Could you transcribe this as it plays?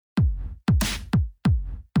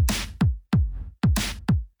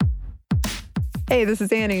Hey, this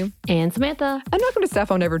is Annie. And Samantha. And welcome to Stuff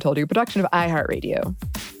Mom Never Told You, a production of iHeartRadio.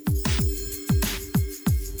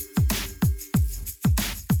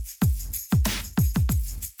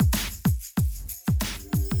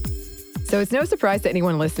 So it's no surprise to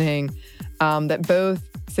anyone listening that both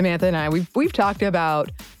Samantha and I, we've talked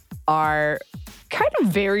about our kind of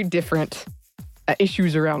very different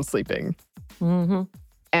issues around sleeping. Mm-hmm.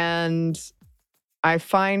 And I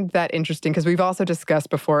find that interesting because we've also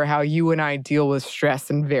discussed before how you and I deal with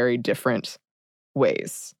stress in very different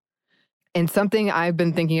ways. And something I've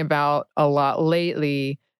been thinking about a lot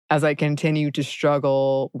lately as I continue to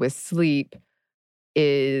struggle with sleep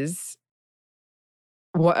is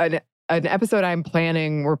what an episode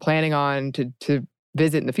we're planning on to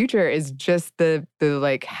visit in the future is just the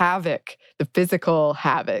like havoc, the physical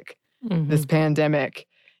havoc this pandemic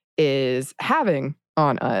is having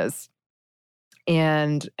on us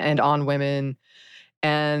and on women.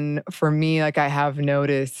 And for me, like I have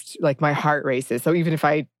noticed like my heart races. So even if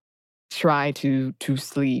I try to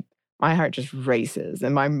sleep, my heart just races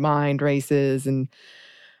and my mind races and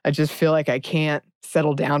I just feel like I can't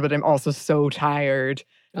settle down, but I'm also so tired.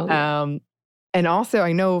 Oh, yeah. And also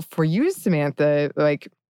I know for you, Samantha,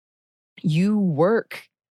 like you work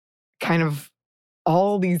kind of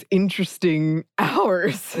all these interesting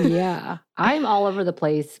hours. Yeah. I'm all over the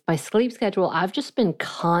place. My sleep schedule, I've just been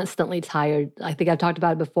constantly tired. I think I've talked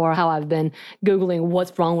about it before, how I've been Googling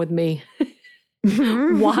what's wrong with me.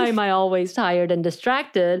 Why am I always tired and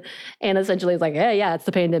distracted? And essentially it's like, hey, yeah, it's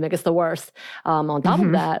the pandemic. It's the worst. On top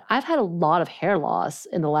of that, I've had a lot of hair loss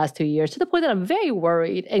in the last 2 years to the point that I'm very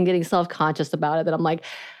worried and getting self-conscious about it. That I'm like,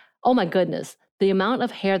 oh my goodness, the amount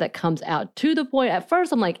of hair that comes out to the point, at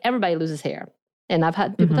first I'm like, everybody loses hair. And I've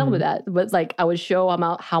had people tell me that, but like I would show them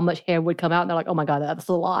out how much hair would come out and they're like, oh my God, that's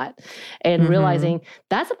a lot. And realizing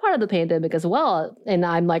that's a part of the pandemic as well. And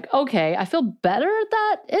I'm like, okay, I feel better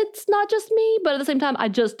that it's not just me, but at the same time, I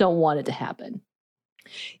just don't want it to happen.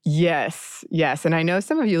 Yes. And I know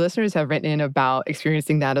some of you listeners have written in about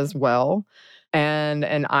experiencing that as well. And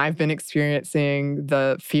I've been experiencing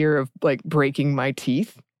the fear of like breaking my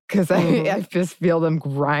teeth. Because I just feel them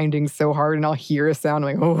grinding so hard and I'll hear a sound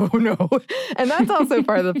like, oh no. And that's also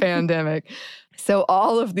part of the pandemic. So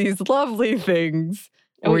all of these lovely things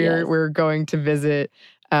we're going to visit.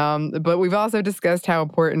 But we've also discussed how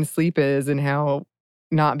important sleep is and how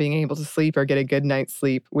not being able to sleep or get a good night's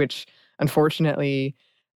sleep, which unfortunately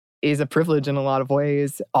is a privilege in a lot of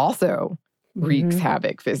ways, also wreaks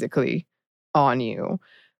havoc physically on you.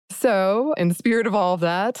 So, in the spirit of all of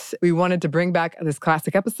that, we wanted to bring back this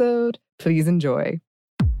classic episode. Please enjoy.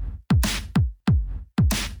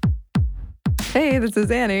 Hey, this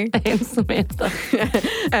is Annie. I'm Samantha.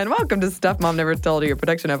 And welcome to Stuff Mom Never Told You, a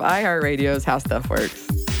production of iHeartRadio's How Stuff Works.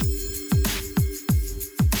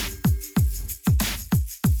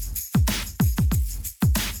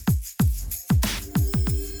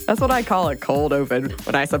 That's what I call a cold open,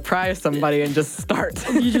 when I surprise somebody and just start.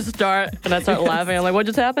 You just start, and I start laughing. I'm like, what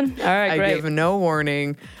just happened? All right, great. I give no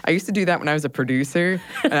warning. I used to do that when I was a producer,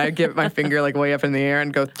 and I'd get my finger like way up in the air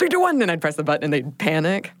and go 3, 2, 1, and I'd press the button and they'd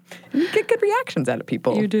panic. And you get good reactions out of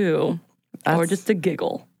people. You do. Or just a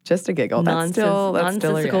giggle. Just a giggle. That's still a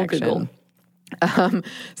reaction. Giggle.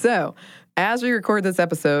 So, as we record this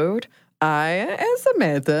episode, I and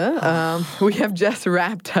Samantha, we have just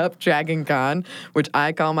wrapped up Dragon Con, which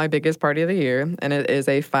I call my biggest party of the year, and it is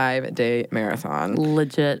a 5-day marathon.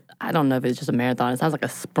 Legit. I don't know if it's just a marathon. It sounds like a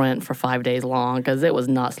sprint for 5 days long because it was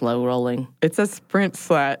not slow rolling. It's a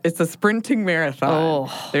it's a sprinting marathon.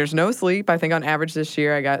 Oh. There's no sleep. I think on average this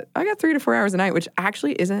year I got 3 to 4 hours a night, which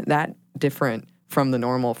actually isn't that different from the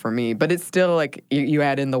normal for me. But it's still like you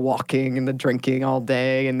add in the walking and the drinking all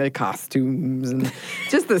day and the costumes and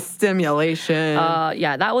just the stimulation.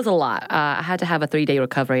 Yeah, that was a lot. I had to have a 3-day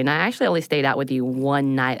recovery, and I actually only stayed out with you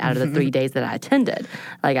one night out of the 3 days that I attended.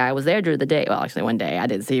 Like, I was there during the day. Well, actually, one day I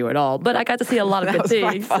didn't see you at all, but I got to see a lot of good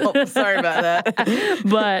things. My fault. Sorry about that.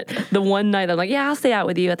 But the one night I'm like, yeah, I'll stay out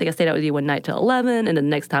with you. I think I stayed out with you one night till 11, and the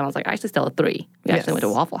next time I was like, I actually stayed at 3. We actually went to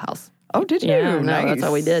Waffle House. Oh, did you? Yeah, nice. No, that's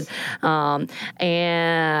how we did.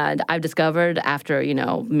 And I've discovered after,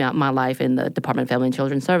 my life in the Department of Family and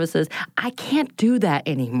Children's Services, I can't do that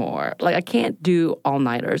anymore. Like, I can't do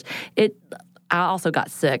all-nighters. I also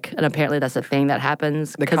got sick, and apparently that's a thing that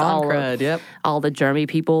happens. The con crud, yep. All the germy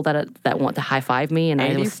people that want to high-five me, and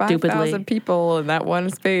I was stupidly... 85,000 people in that one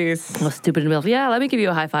space. I was stupid in the middle. Yeah, let me give you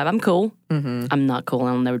a high five. I'm cool. I'm not cool, and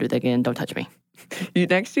I'll never do that again. Don't touch me.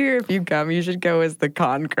 Next year, if you come, you should go as the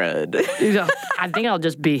con crud. I think I'll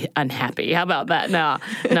just be unhappy. How about that? No,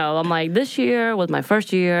 I'm like, this year was my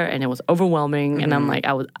first year, and it was overwhelming, and I'm like,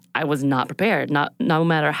 I was not prepared. No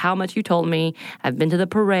matter how much you told me, I've been to the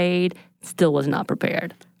parade, still was not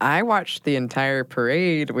prepared. I watched the entire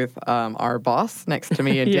parade with our boss next to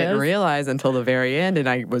me and didn't realize until the very end, and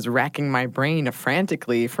I was racking my brain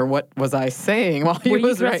frantically for what was I saying while he Were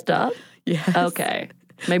was you dressed up? Yes. Okay.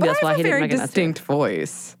 Maybe that's why he didn't recognize it. I have a very distinct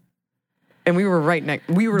voice. And we were right next.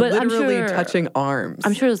 We were literally touching arms.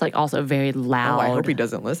 I'm sure it's like also very loud. Oh, I hope he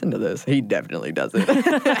doesn't listen to this. He definitely doesn't.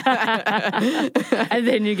 And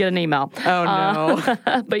then you get an email. Oh,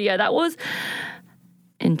 no. But yeah, that was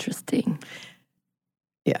interesting.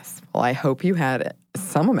 Yes. Well, I hope you had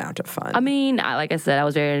some amount of fun. I mean, like I said, I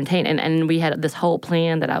was very entertained. And we had this whole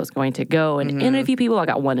plan that I was going to go and interview people. I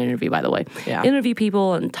got one interview, by the way. Yeah. Interview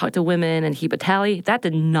people and talk to women and keep a tally. That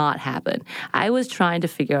did not happen. I was trying to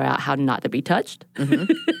figure out how not to be touched.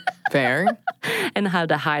 Fair. And how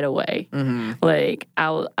to hide away. Like,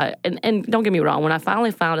 and don't get me wrong, when I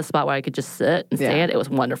finally found a spot where I could just sit and stand, it was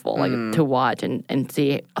wonderful, like, to watch and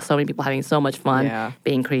see so many people having so much fun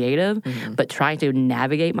being creative, but trying to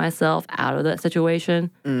navigate myself out of that situation.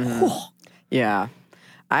 Yeah.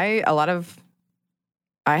 I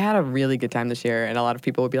had a really good time this year, and a lot of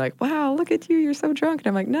people would be like, wow, look at you, you're so drunk. And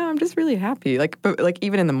I'm like, no, I'm just really happy. But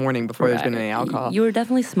even in the morning before there's been any alcohol. You were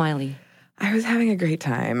definitely smiley. I was having a great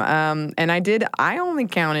time. And I only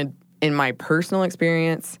counted, in my personal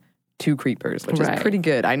experience, 2 creepers, which is pretty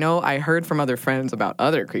good. I know I heard from other friends about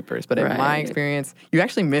other creepers, but in my experience, you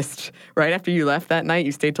actually missed, right after you left that night,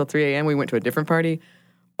 you stayed till 3 a.m., we went to a different party.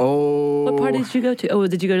 Oh. What party did you go to? Oh,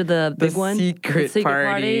 did you go to the big one? The secret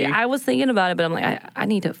party. I was thinking about it, but I'm like, I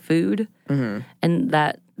need food. And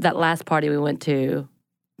that last party we went to.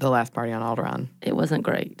 The last party on Alderaan. It wasn't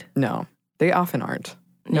great. No, they often aren't.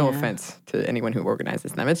 No offense to anyone who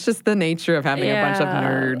organizes them. It's just the nature of having a bunch of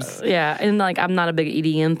nerds. Yeah, and like I'm not a big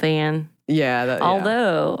EDM fan. Yeah.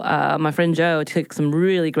 Although my friend Joe took some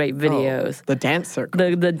really great videos. The dance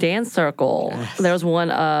circle. The dance circle. Yes. There was one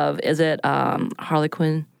of, is it Harley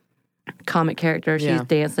Quinn? Comic character. She's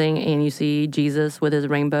dancing, and you see Jesus with his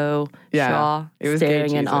rainbow shawl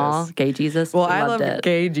staring in awe. Gay Jesus. Well, I loved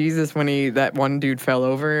Gay Jesus when that one dude fell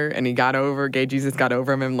over and he got over. Gay Jesus got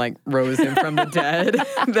over him and like rose him from the dead.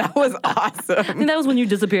 That was awesome. I think that was when you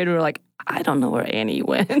disappeared and we were like, I don't know where Annie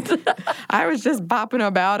went. I was just bopping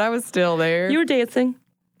about. I was still there. You were dancing.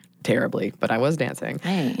 Terribly, but I was dancing.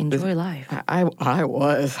 Hey, enjoy life. I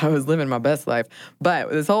was living my best life.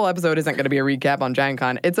 But this whole episode isn't going to be a recap on Dragon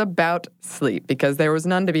Con. It's about sleep, because there was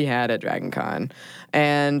none to be had at Dragon Con.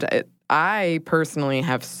 And I personally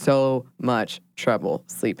have so much trouble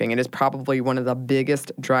sleeping. It is probably one of the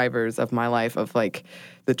biggest drivers of my life, of like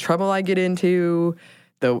the trouble I get into,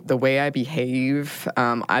 the way I behave,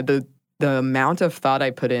 the amount of thought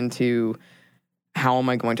I put into how am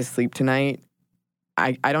I going to sleep tonight.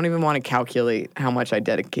 I don't even want to calculate how much I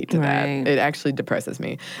dedicate to that. It actually depresses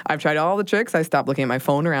me. I've tried all the tricks. I stop looking at my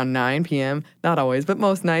phone around 9 p.m. Not always, but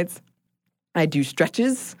most nights. I do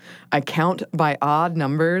stretches. I count by odd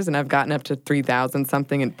numbers, and I've gotten up to 3,000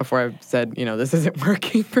 something before I've said, this isn't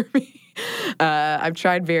working for me. I've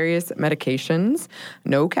tried various medications.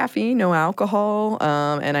 No caffeine, no alcohol,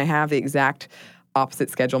 and I have the exact opposite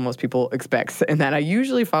schedule most people expect, and that I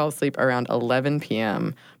usually fall asleep around 11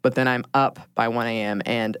 p.m., but then I'm up by 1 a.m.,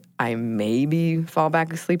 and I maybe fall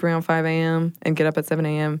back asleep around 5 a.m. and get up at 7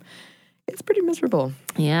 a.m. It's pretty miserable.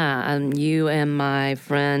 Yeah, you and my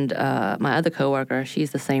friend, my other coworker,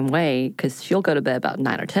 she's the same way, because she'll go to bed about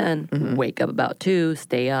 9 or 10, wake up about 2,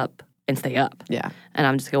 stay up. Yeah. And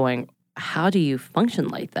I'm just going, how do you function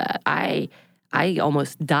like that? I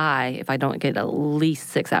almost die if I don't get at least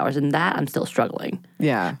 6 hours. And that, I'm still struggling.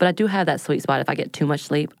 Yeah. But I do have that sweet spot. If I get too much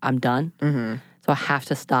sleep, I'm done. So I have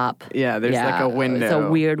to stop. Yeah, there's like a window. It's a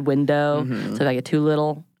weird window. So if I get too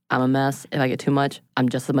little, I'm a mess. If I get too much, I'm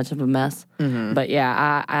just as much of a mess. But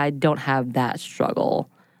yeah, I don't have that struggle.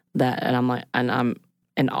 And I'm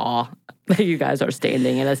in awe that you guys are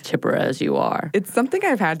standing and as chipper as you are. It's something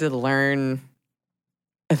I've had to learn,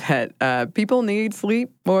 that people need sleep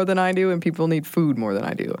more than I do, and people need food more than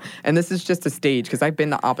I do. And this is just a stage, because I've been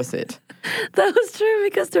the opposite. That was true,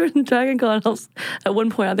 because during Dragon Con, at one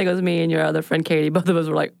point, I think it was me and your other friend Katie, both of us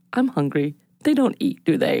were like, I'm hungry. They don't eat,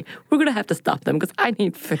 do they? We're going to have to stop them, because I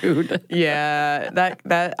need food. Yeah,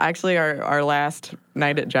 that actually our last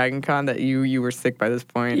night at Dragon Con, that you were sick by this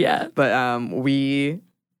point. Yeah. But we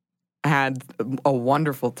had a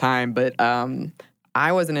wonderful time, but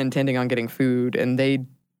I wasn't intending on getting food, and they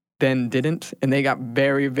then didn't, and they got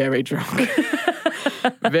very, very drunk.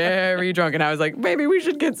 very drunk. And I was like, maybe we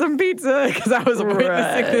should get some pizza because I was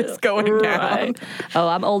witnessing this going down. Oh,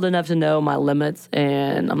 I'm old enough to know my limits,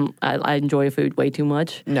 and I enjoy food way too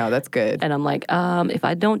much. No, that's good. And I'm like, if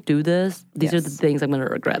I don't do this, these are the things I'm going to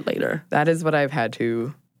regret later. That is what I've had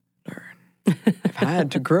to learn. I've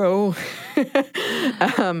had to grow.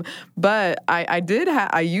 But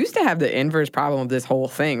I used to have the inverse problem of this whole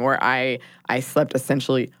thing where I slept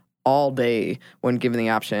essentially all day when given the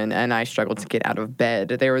option, and I struggled to get out of bed.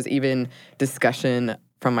 There was even discussion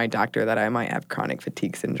from my doctor that I might have chronic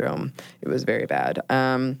fatigue syndrome. It was very bad.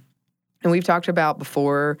 And we've talked about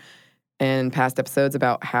before in past episodes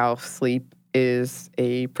about how sleep is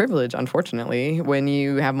a privilege, unfortunately. When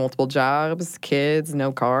you have multiple jobs, kids,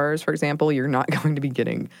 no cars, for example, you're not going to be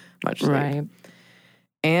getting much sleep. Right.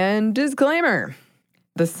 And disclaimer,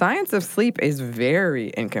 the science of sleep is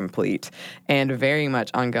very incomplete and very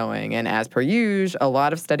much ongoing. And as per usual, a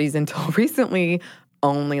lot of studies until recently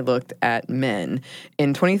only looked at men.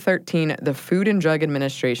 In 2013, the Food and Drug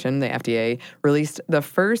Administration, the FDA, released the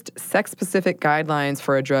first sex-specific guidelines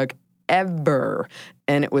for a drug ever.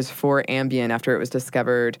 And it was for Ambien after it was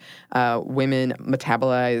discovered women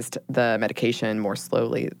metabolized the medication more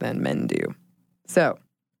slowly than men do. So,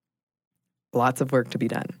 lots of work to be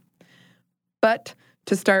done. But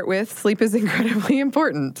to start with, sleep is incredibly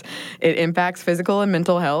important. It impacts physical and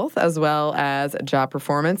mental health, as well as job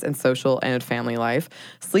performance and social and family life.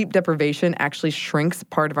 Sleep deprivation actually shrinks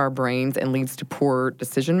part of our brains and leads to poor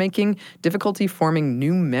decision-making, difficulty forming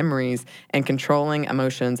new memories, and controlling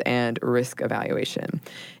emotions and risk evaluation.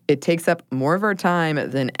 It takes up more of our time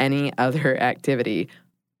than any other activity.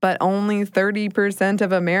 But only 30%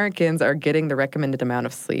 of Americans are getting the recommended amount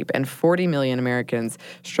of sleep, and 40 million Americans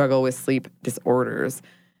struggle with sleep disorders.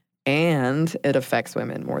 And it affects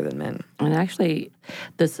women more than men. And actually,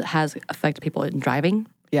 this has affected people in driving.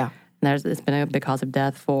 Yeah. It's been a big cause of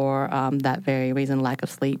death for that very reason, lack of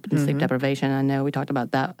sleep and sleep deprivation. I know we talked about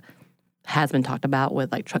that, has been talked about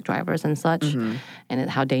with like truck drivers and such, and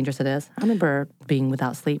how dangerous it is. I remember being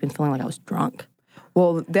without sleep and feeling like I was drunk.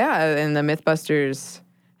 Well, yeah, and the Mythbusters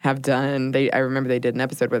have done, I remember they did an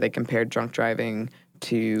episode where they compared drunk driving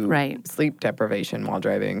to sleep deprivation while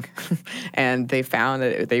driving. And they found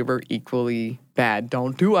that they were equally bad.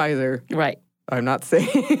 Don't do either. Right. I'm not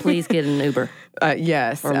saying. Please get an Uber.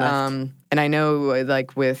 Yes. Or Lyft. And I know,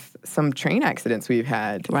 like, with some train accidents we've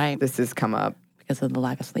had, this has come up. Because of the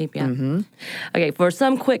lack of sleep, Okay, for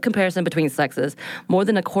some quick comparison between sexes, more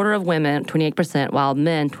than a quarter of women, 28%, while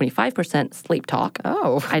men, 25%, sleep talk.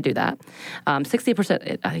 Oh. I do that.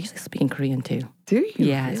 60%, I usually speak in Korean too. Do you?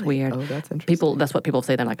 Yeah, really? It's weird. Oh, that's interesting. That's what people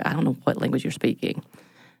say. They're like, I don't know what language you're speaking.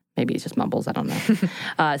 Maybe it's just mumbles. I don't know.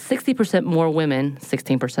 60% more women,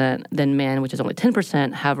 16%, than men, which is only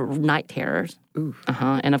 10%, have night terrors. Oof.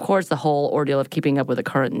 And of course, the whole ordeal of keeping up with the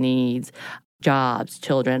current needs, jobs,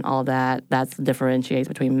 children, all of that, that's differentiates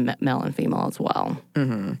between male and female as well.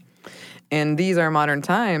 Mm-hmm. And these are modern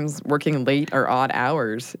times. Working late or odd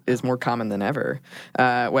hours is more common than ever,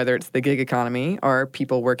 whether it's the gig economy or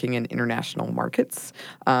people working in international markets.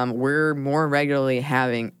 We're more regularly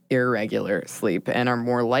having irregular sleep and are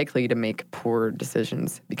more likely to make poor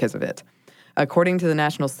decisions because of it. According to the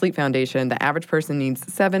National Sleep Foundation, the average person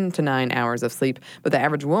needs 7 to 9 hours of sleep, but the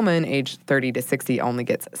average woman aged 30 to 60 only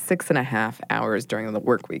gets 6.5 hours during the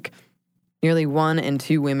work week. Nearly 1 in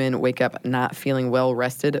 2 women wake up not feeling well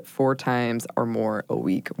rested 4 times or more a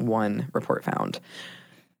week, one report found.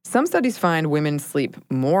 Some studies find women sleep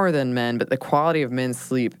more than men, but the quality of men's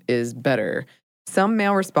sleep is better. Some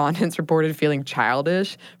male respondents reported feeling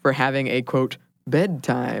childish for having a, quote,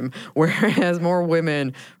 bedtime, whereas more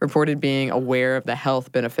women reported being aware of the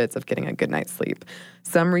health benefits of getting a good night's sleep.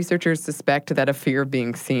 Some researchers suspect that a fear of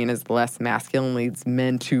being seen as less masculine leads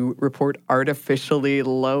men to report artificially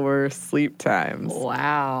lower sleep times.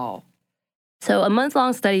 Wow. So a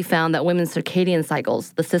month-long study found that women's circadian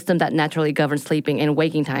cycles, the system that naturally governs sleeping and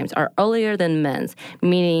waking times, are earlier than men's,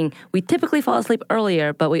 meaning we typically fall asleep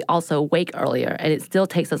earlier, but we also wake earlier, and it still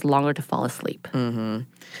takes us longer to fall asleep. Mm-hmm.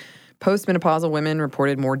 Postmenopausal women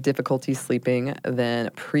reported more difficulty sleeping than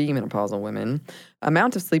premenopausal women.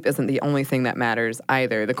 Amount of sleep isn't the only thing that matters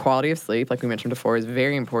either. The quality of sleep, like we mentioned before, is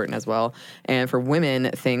very important as well. And for women,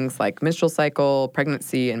 things like menstrual cycle,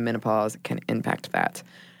 pregnancy, and menopause can impact that.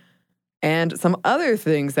 And some other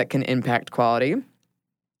things that can impact quality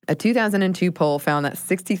A 2002 poll found that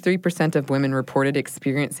 63% of women reported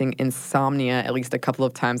experiencing insomnia at least a couple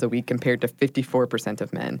of times a week compared to 54%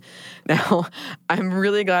 of men. Now, I'm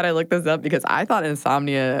really glad I looked this up because I thought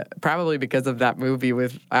insomnia, probably because of that movie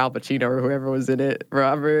with Al Pacino or whoever was in it,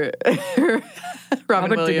 Robin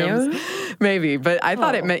Williams. Maybe, but I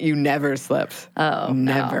thought it meant you never slept. Oh,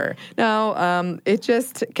 never. No, it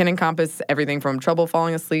just can encompass everything from trouble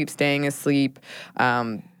falling asleep, staying asleep,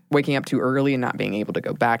 waking up too early and not being able to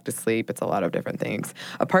go back to sleep. It's a lot of different things.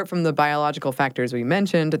 Apart from the biological factors we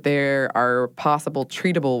mentioned, there are possible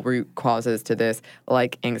treatable root causes to this,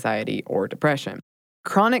 like anxiety or depression.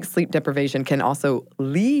 Chronic sleep deprivation can also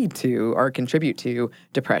lead to or contribute to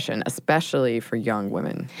depression, especially for young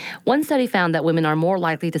women. One study found that women are more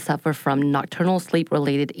likely to suffer from nocturnal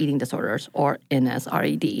sleep-related eating disorders, or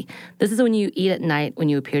NSRED. This is when you eat at night when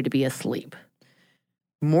you appear to be asleep.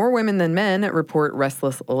 More women than men report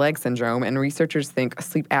restless leg syndrome, and researchers think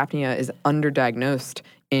sleep apnea is underdiagnosed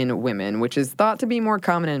in women, which is thought to be more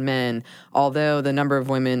common in men, although the number of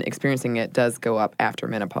women experiencing it does go up after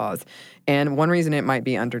menopause. And one reason it might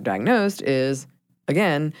be underdiagnosed is,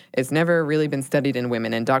 again, it's never really been studied in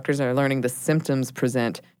women, and doctors are learning the symptoms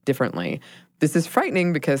present differently. This is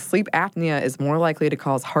frightening because sleep apnea is more likely to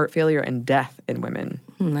cause heart failure and death in women.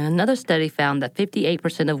 Another study found that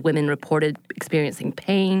 58% of women reported experiencing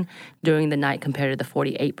pain during the night compared to the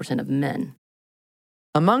 48% of men.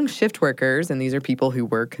 Among shift workers, and these are people who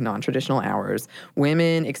work non-traditional hours,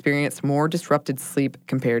 women experienced more disrupted sleep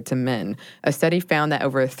compared to men. A study found that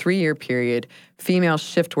over a 3-year period, female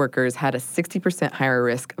shift workers had a 60% higher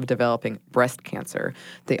risk of developing breast cancer.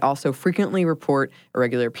 They also frequently report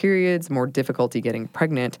irregular periods, more difficulty getting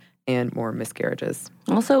pregnant, and more miscarriages.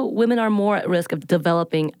 Also, women are more at risk of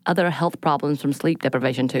developing other health problems from sleep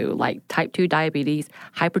deprivation too, like type 2 diabetes,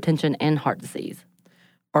 hypertension, and heart disease.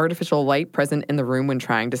 Artificial light present in the room when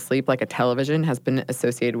trying to sleep, like a television, has been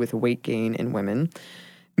associated with weight gain in women.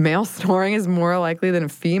 Male snoring is more likely than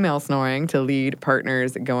female snoring to lead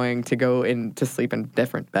partners going to go into sleep in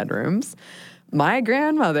different bedrooms. My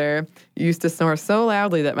grandmother used to snore so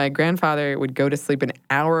loudly that my grandfather would go to sleep an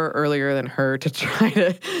hour earlier than her to try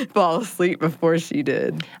to fall asleep before she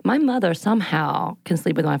did. My mother somehow can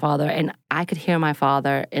sleep with my father, and I could hear my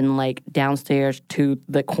father in like downstairs to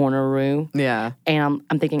the corner room. Yeah. And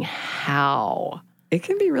I'm thinking, how? It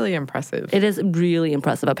can be really impressive. It is really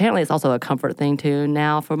impressive. Apparently, it's also a comfort thing too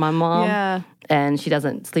now for my mom. Yeah. And she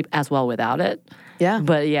doesn't sleep as well without it. Yeah.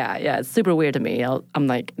 But yeah, it's super weird to me. I'm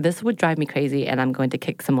like, this would drive me crazy, and I'm going to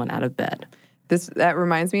kick someone out of bed. That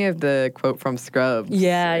reminds me of the quote from Scrubs.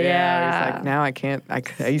 Yeah. It's like, now I can't.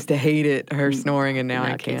 I used to hate it, her snoring, and now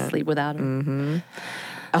I can't sleep without her. Mm-hmm.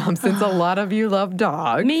 Since a lot of you love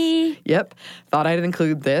dogs. Me. Yep. Thought I'd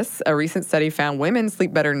include this. A recent study found women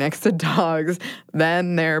sleep better next to dogs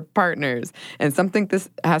than their partners. And some think this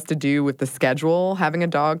has to do with the schedule. Having a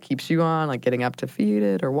dog keeps you on, like getting up to feed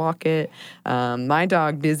it or walk it. My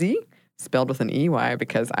dog, Busy, spelled with an EY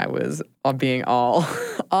because I was being all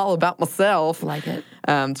about myself. Like it.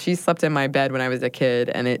 She slept in my bed when I was a kid,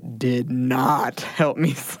 and it did not help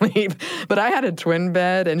me sleep. But I had a twin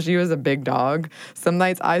bed, and she was a big dog. Some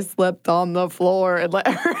nights I slept on the floor and let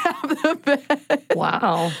her have the bed.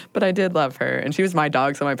 Wow. But I did love her, and she was my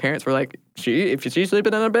dog, so my parents were like, if she's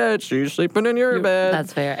sleeping in a bed, she's sleeping in your bed.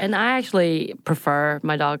 That's fair. And I actually prefer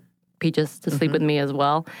my dog Peaches to sleep with me as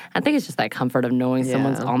well. I think it's just that comfort of knowing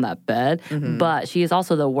someone's on that bed. But she is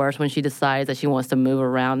also the worst when she decides that she wants to move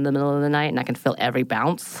around in the middle of the night, and I can feel every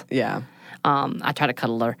bounce. Yeah. I try to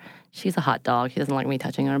cuddle her. She's a hot dog. She doesn't like me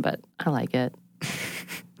touching her, but I like it.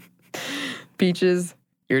 Peaches,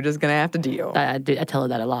 you're just going to have to deal. I tell her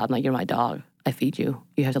that a lot. I'm like, you're my dog. I feed you.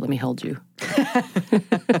 You have to let me hold you.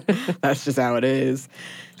 That's just how it is.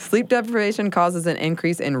 Sleep deprivation causes an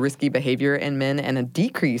increase in risky behavior in men and a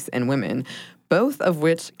decrease in women, both of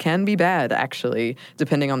which can be bad, actually,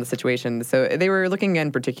 depending on the situation. So they were looking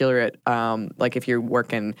in particular at, like, if you're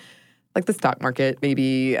working, like, the stock market,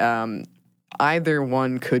 maybe either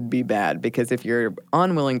one could be bad, because if you're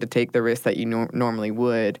unwilling to take the risk that you normally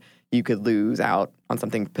would, you could lose out on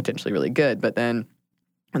something potentially really good. But then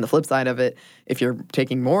on the flip side of it, if you're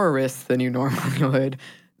taking more risks than you normally would,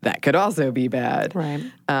 that could also be bad. Right.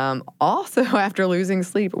 Also, after losing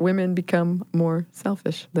sleep, women become more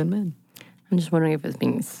selfish than men. I'm just wondering if it's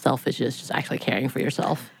being selfish is just actually caring for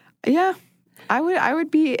yourself. Yeah. I would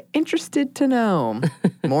be interested to know.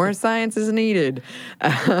 More science is needed.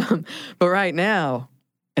 But right now,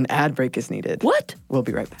 an ad break is needed. What? We'll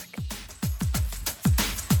be right back.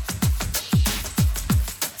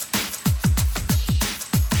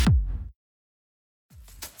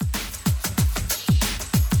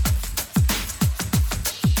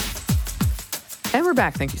 And we're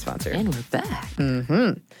back. Thank you, sponsor. And we're back.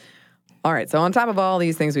 Mm-hmm. All right. So on top of all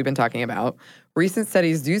these things we've been talking about, recent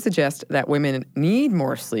studies do suggest that women need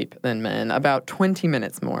more sleep than men, about 20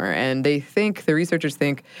 minutes more. And the researchers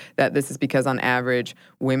think that this is because on average,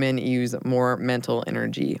 women use more mental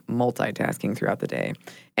energy multitasking throughout the day.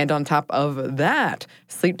 And on top of that,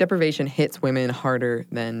 sleep deprivation hits women harder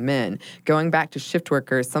than men. Going back to shift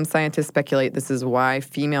workers, some scientists speculate this is why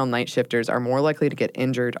female night shifters are more likely to get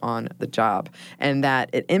injured on the job, and that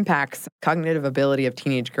it impacts cognitive ability of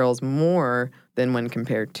teenage girls more than when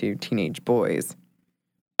compared to teenage boys.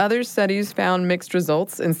 Other studies found mixed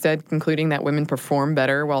results, instead concluding that women perform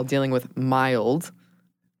better while dealing with mild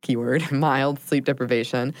sleep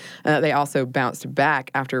deprivation. They also bounced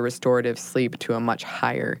back after restorative sleep to a much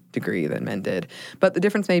higher degree than men did. But the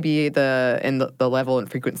difference may be in the level and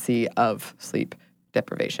frequency of sleep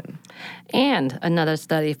deprivation. And another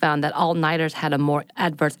study found that all-nighters had a more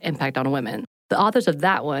adverse impact on women. The authors of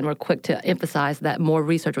that one were quick to emphasize that more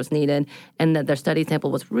research was needed and that their study sample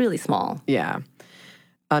was really small. Yeah.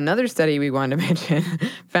 Another study we wanted to mention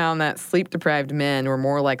found that sleep-deprived men were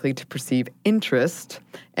more likely to perceive interest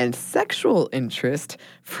and sexual interest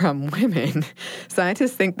from women.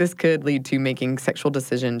 Scientists think this could lead to making sexual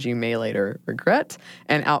decisions you may later regret,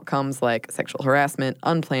 and outcomes like sexual harassment,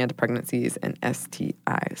 unplanned pregnancies, and STIs.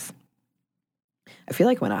 I feel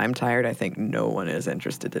like when I'm tired, I think no one is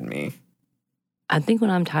interested in me. I think when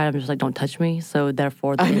I'm tired, I'm just like, don't touch me. So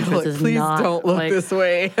therefore, the interest is please not. Please don't look this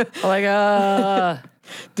way.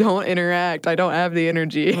 Don't interact. I don't have the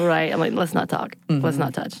energy. Right. I'm like, let's not talk. Mm-hmm. Let's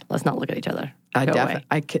not touch. Let's not look at each other.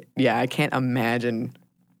 I can't imagine.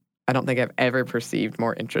 I don't think I've ever perceived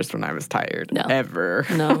more interest when I was tired. No. Ever.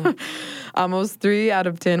 No. Almost 3 out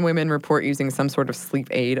of 10 women report using some sort of sleep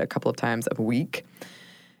aid a couple of times a week.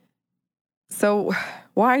 So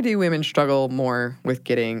why do women struggle more with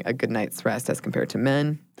getting a good night's rest as compared to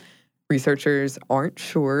men? Researchers aren't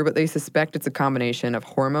sure, but they suspect it's a combination of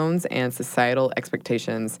hormones and societal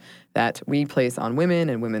expectations that we place on women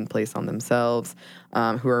and women place on themselves,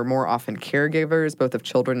 who are more often caregivers, both of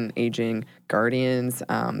children and aging guardians,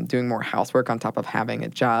 doing more housework on top of having a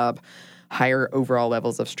job, higher overall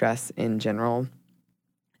levels of stress in general.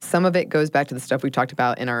 Some of it goes back to the stuff we talked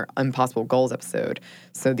about in our Impossible Goals episode.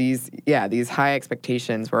 So these high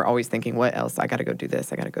expectations, we're always thinking, what else? I got to go do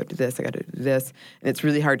this. I got to go do this. I got to do this. And it's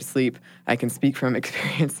really hard to sleep. I can speak from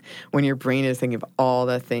experience when your brain is thinking of all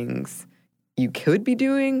the things you could be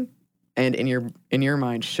doing and in your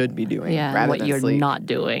mind should be doing rather what than you're sleep. Not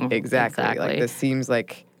doing. Exactly. Like this seems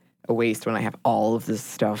like a waste when I have all of this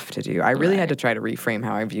stuff to do. I really had to try to reframe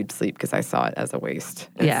how I viewed sleep because I saw it as a waste.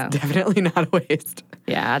 It's definitely not a waste.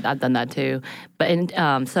 Yeah, I've done that too. But in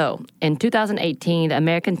 2018, the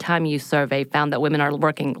American Time Use Survey found that women are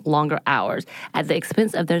working longer hours at the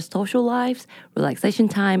expense of their social lives, relaxation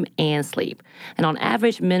time, and sleep. And on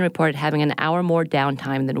average, men reported having an hour more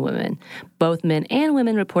downtime than women. Both men and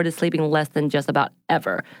women reported sleeping less than just about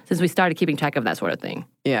ever since we started keeping track of that sort of thing.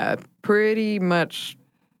 Yeah, pretty much.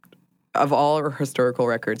 Of all our historical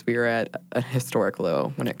records, we are at a historic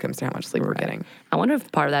low when it comes to how much sleep we're getting. I wonder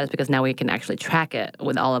if part of that is because now we can actually track it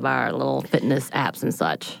with all of our little fitness apps and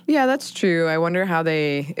such. Yeah, that's true. I wonder how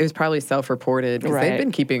it was probably self-reported because they've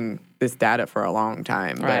been keeping this data for a long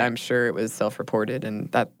time. But I'm sure it was self-reported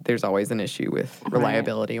and that there's always an issue with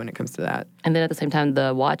reliability when it comes to that. And then at the same time,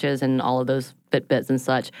 the watches and all of those Fitbits and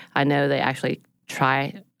such, I know they actually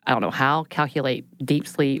try... I don't know how, calculate deep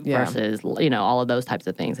sleep versus, all of those types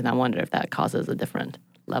of things. And I wonder if that causes a different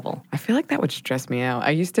level. I feel like that would stress me out. I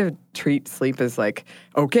used to treat sleep as like,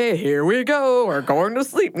 okay, here we go. We're going to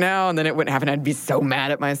sleep now. And then it wouldn't happen. I'd be so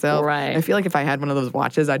mad at myself. Right. I feel like if I had one of those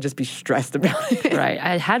watches, I'd just be stressed about it. Right.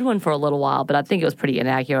 I had one for a little while, but I think it was pretty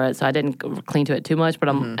inaccurate. So I didn't cling to it too much. But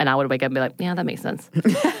and I would wake up and be like, yeah, that makes sense.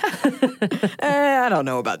 I don't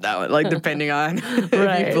know about that one. Like, depending on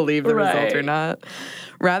if you believe the result or not.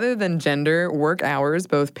 Rather than gender, work hours,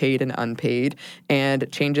 both paid and unpaid, and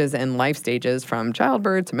changes in life stages from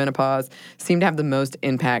childbirth to menopause seem to have the most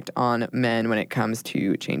impact on men when it comes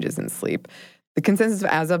to changes in sleep. The consensus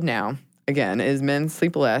as of now, again, is men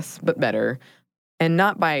sleep less but better, and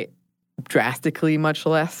not by drastically much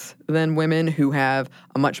less than women who have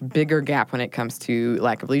a much bigger gap when it comes to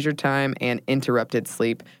lack of leisure time and interrupted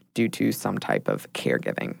sleep due to some type of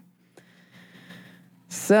caregiving.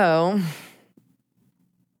 So...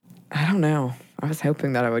 I don't know. I was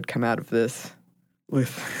hoping that I would come out of this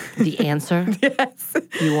with the answer. Yes,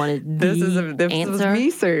 you wanted the answer. This was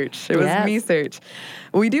research. It was research.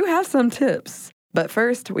 We do have some tips, but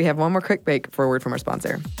first we have one more quick break for a word from our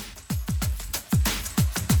sponsor.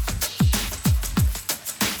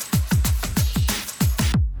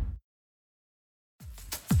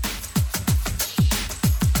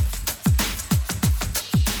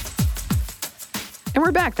 And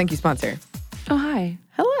we're back. Thank you, sponsor. Oh, hi.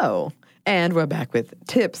 Hello. And we're back with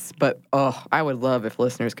tips, but I would love if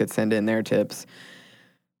listeners could send in their tips.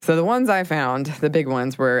 So the ones I found, the big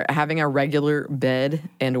ones, were having a regular bed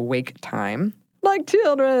and wake time, like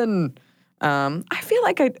children. I feel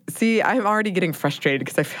like I'm already getting frustrated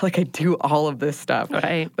because I feel like I do all of this stuff.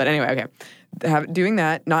 Right. But anyway, okay. Doing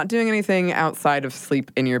that, not doing anything outside of sleep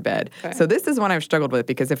in your bed. Right. So this is one I've struggled with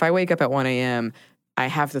because if I wake up at 1 a.m., I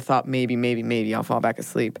have the thought maybe I'll fall back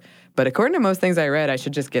asleep. But according to most things I read, I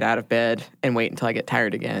should just get out of bed and wait until I get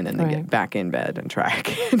tired again and then get back in bed and try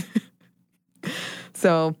again.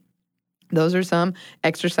 So those are some.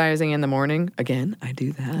 Exercising in the morning. Again, I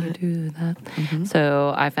do that. You do that. Mm-hmm.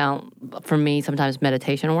 So I found, for me, sometimes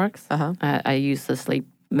meditation works. Uh-huh. I use the sleep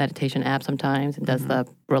meditation app sometimes. It does the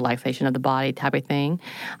relaxation of the body type of thing.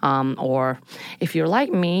 Or if you're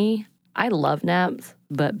like me, I love naps,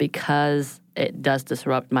 but because it does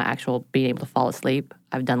disrupt my actual being able to fall asleep,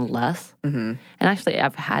 I've done less. Mm-hmm. And actually,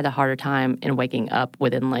 I've had a harder time in waking up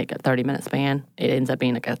within like a 30-minute span. It ends up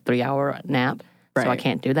being like a 3-hour nap. Right. So I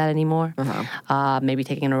can't do that anymore. Uh-huh. Maybe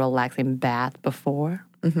taking a relaxing bath before.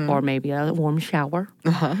 Or maybe a warm shower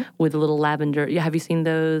with a little lavender. Yeah, have you seen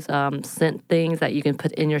those scent things that you can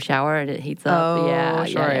put in your shower and it heats up? Oh, yeah,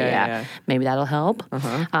 sure, yeah. Maybe that'll help.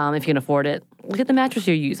 If you can afford it, look at the mattress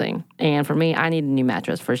you're using. And for me, I need a new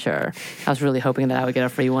mattress for sure. I was really hoping that I would get a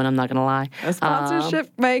free one. I'm not going to lie. A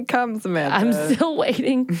sponsorship may come, Samantha. I'm still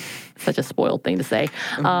waiting. Such a spoiled thing to say.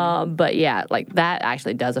 But yeah, like that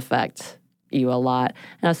actually does affect you a lot.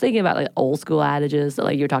 And I was thinking about like old school adages,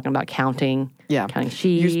 like you're talking about counting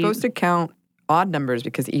sheep. You're supposed to count odd numbers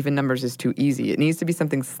because even numbers is too easy. It needs to be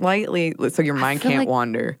something slightly so your mind can't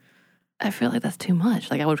wander. I feel like that's too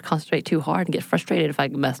much. Like I would concentrate too hard and get frustrated if I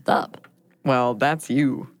messed up. Well, that's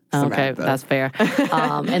you, Samantha. Okay, that's fair.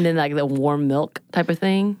 And then like the warm milk type of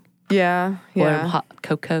thing. Yeah. Or hot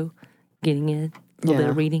cocoa, getting in, a little bit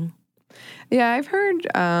of reading. Yeah, I've heard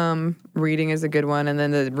reading is a good one. And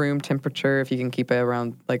then the room temperature, if you can keep it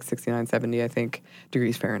around like 69, 70, I think,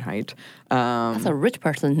 degrees Fahrenheit. That's a rich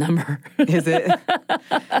person number. Is it?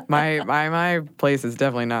 My place is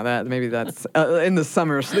definitely not that. Maybe that's in the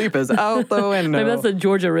summer, sleep is out the window. Maybe that's a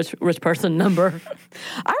Georgia rich person number.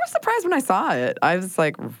 I was surprised when I saw it. I was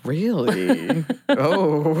like, really?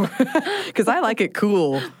 Oh. Because I like it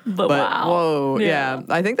cool. But wow. Whoa. Yeah.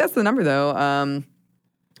 I think that's the number, though.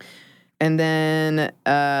 And then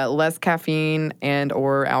less caffeine and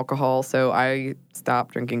or alcohol. So I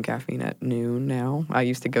stopped drinking caffeine at noon now. I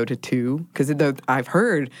used to go to 2 because I've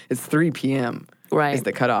heard it's 3 p.m. is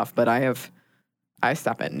the cutoff. But I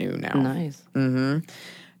stop at noon now. Nice. Mm-hmm.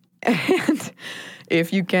 And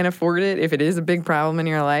if you can afford it, if it is a big problem in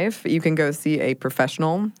your life, you can go see a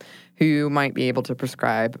professional who might be able to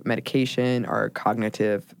prescribe medication or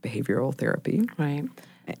cognitive behavioral therapy. Right.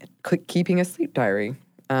 Keeping a sleep diary.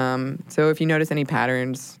 So if you notice any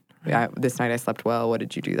patterns, this night I slept well, what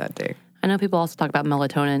did you do that day? I know people also talk about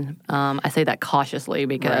melatonin. I say that cautiously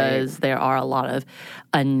because there are a lot of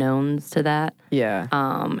unknowns to that. Yeah.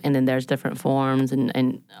 And then there's different forms,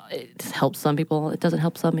 and it helps some people. It doesn't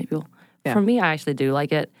help some people. Yeah. For me, I actually do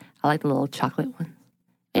like it. I like the little chocolate ones.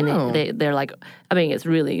 And they're like, I mean, it's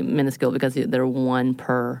really minuscule because they're one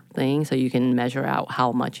per thing, so you can measure out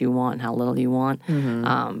how much you want and how little you want.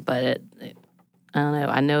 But I don't know.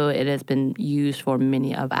 I know it has been used for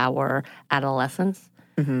many of our adolescents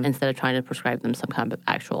instead of trying to prescribe them some kind of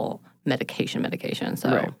actual medication.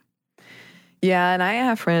 So, yeah, and I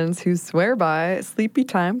have friends who swear by sleepy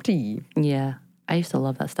time tea. Yeah, I used to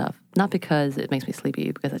love that stuff. Not because it makes me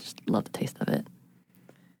sleepy, because I just love the taste of it.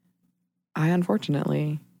 I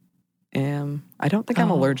unfortunately am. I don't think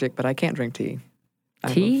I'm allergic, but I can't drink tea.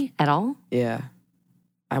 Tea at all? Yeah.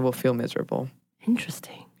 I will feel miserable.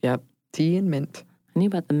 Interesting. Yep. Tea and mint. I knew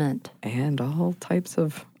about the mint. And all types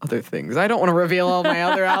of other things. I don't want to reveal all my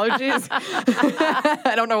other allergies.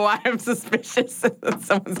 I don't know why I'm suspicious that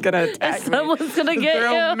someone's going to attack me. Someone's going to get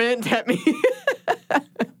throw you. mint at me.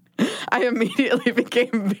 I immediately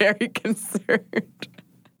became very concerned.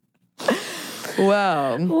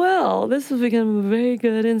 Wow. Well, this has become a very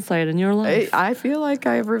good insight in your life. I feel like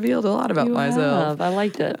I've revealed a lot about myself. I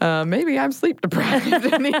liked it. Maybe I'm sleep deprived.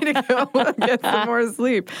 I need to go get some more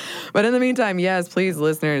sleep. But in the meantime, yes, please,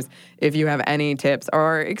 listeners, if you have any tips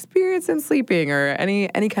or experience in sleeping or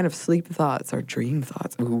any kind of sleep thoughts or dream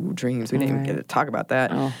thoughts. Ooh, dreams. We didn't even get to talk about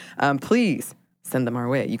that. Please send them our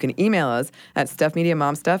way. You can email us at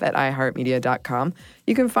stuffmediamomstuff@iheartmedia.com.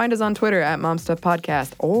 You can find us on Twitter at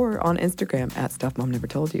momstuffpodcast or on Instagram at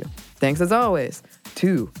stuffmomnevertoldyou. Thanks as always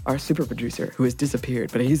to our super producer who has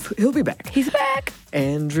disappeared, but he'll be back. He's back.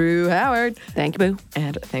 Andrew Howard. Thank you, boo.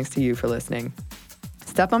 And thanks to you for listening.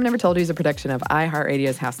 Stuff Mom Never Told You is a production of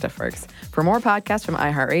iHeartRadio's How Stuff Works. For more podcasts from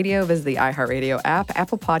iHeartRadio, visit the iHeartRadio app,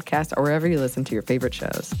 Apple Podcasts, or wherever you listen to your favorite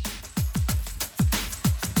shows.